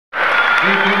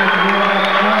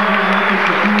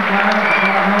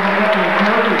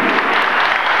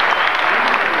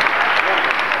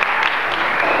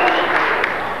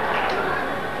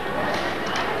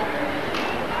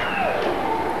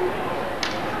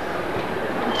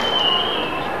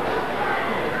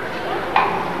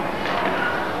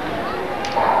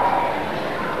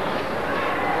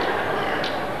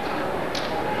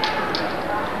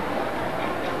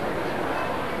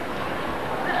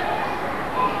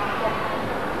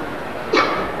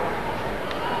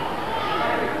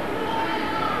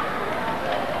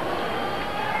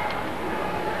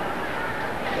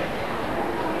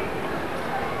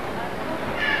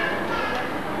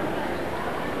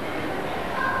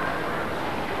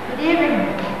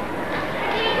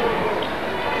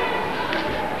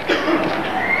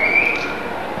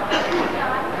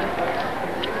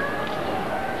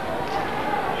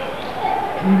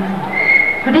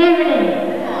Good evening.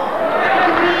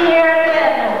 Good to be here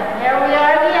again. Here we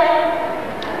are again.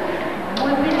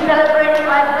 We've been celebrating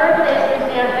my birthday since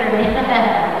yesterday.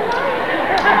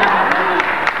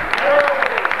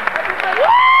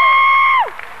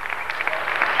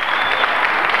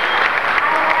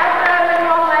 After I went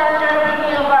home, I started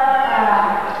thinking about,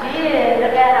 gee,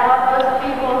 look at all those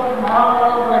people from all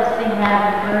over sing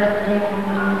happy birthday to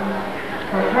me.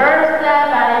 For the first time,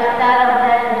 I sat up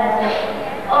there and I said,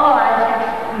 oh, I should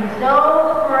be so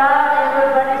proud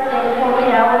everybody saying for me.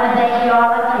 I want to thank you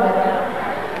all again.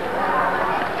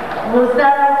 We'll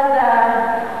start with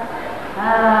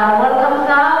welcome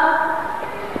song.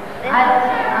 I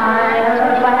don't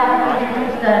know if I have to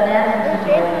introduce the dancers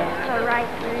today.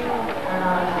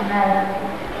 Tonight.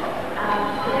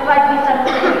 There might be some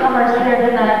newcomers here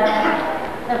tonight.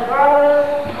 The girls,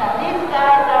 these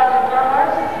guys are the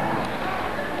drummers.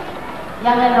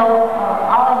 Young and old,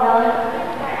 all young.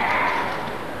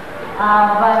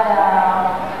 But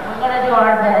we're going to do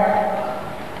our best.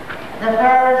 The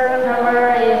first drummer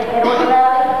is Edward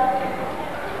Valley.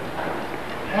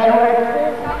 Edward.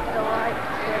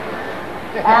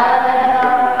 Alan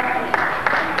Edgar.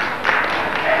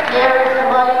 Gary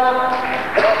Williams.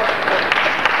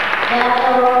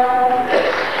 Daniel Roy.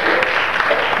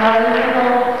 Carlito.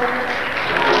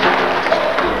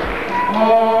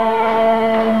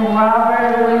 And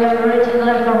Robert William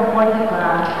Richardson from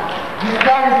Portugal. His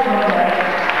band is from there.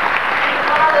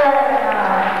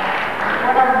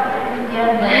 One of the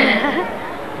Indian bands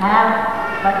have,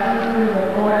 but usually the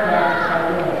four bands are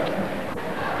there.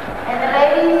 And the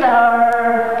ladies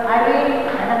are Irene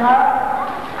and Mark.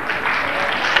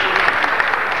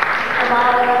 Mr.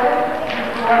 Mahler,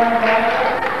 Mr. Warren Baker.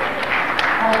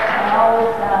 And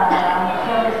always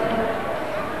service.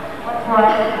 What's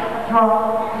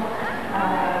wrong?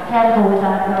 Can't go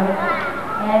without her.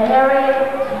 And Harriet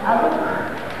Aluk.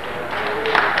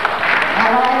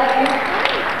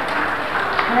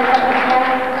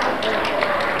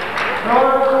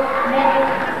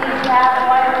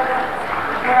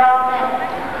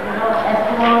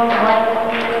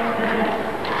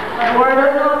 But we're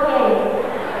doing okay.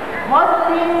 Most of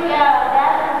these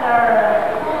dances are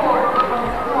from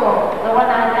school. The one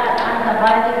I got, I'm the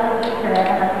bilingual teacher at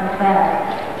Anaktuvuk.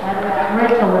 I'm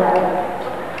Rachel with that.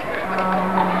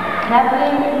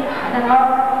 Kathleen and the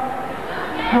North,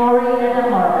 Tori and the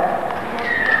North.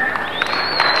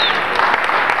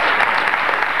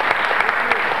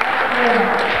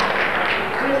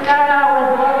 We start out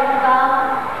with welcome song.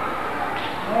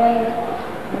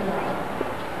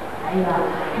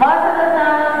 Most of the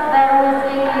songs that we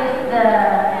sing is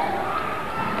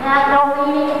have no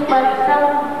meaning, but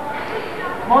some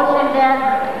motion dance,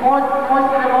 most of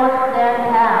the motion dance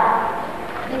have.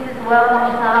 This is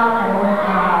welcome song, and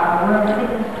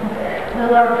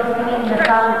we'll be singing the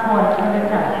song for